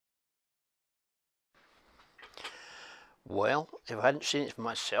Well, if I hadn't seen it for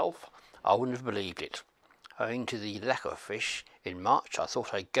myself, I wouldn't have believed it. Owing to the lack of fish in March, I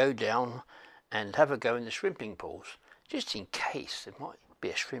thought I'd go down and have a go in the shrimping pools, just in case there might be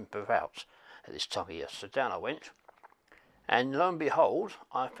a shrimp about at this time of year. So down I went, and lo and behold,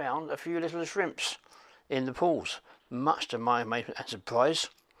 I found a few little shrimps in the pools. Much to my amazement and surprise,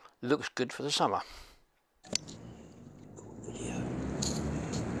 looks good for the summer. Video.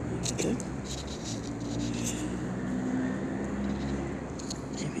 Okay.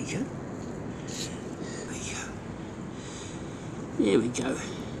 There we go. There we go.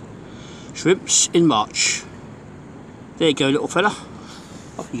 Shrimps in March. There you go, little fella.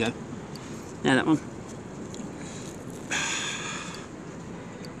 Off you go. Now that one.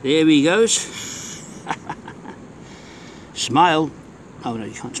 There he goes. Smile. Oh no,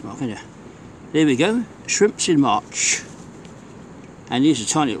 you can't smile, can you? There we go. Shrimps in March. And here's a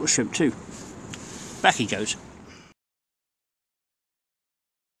tiny little shrimp too. Back he goes.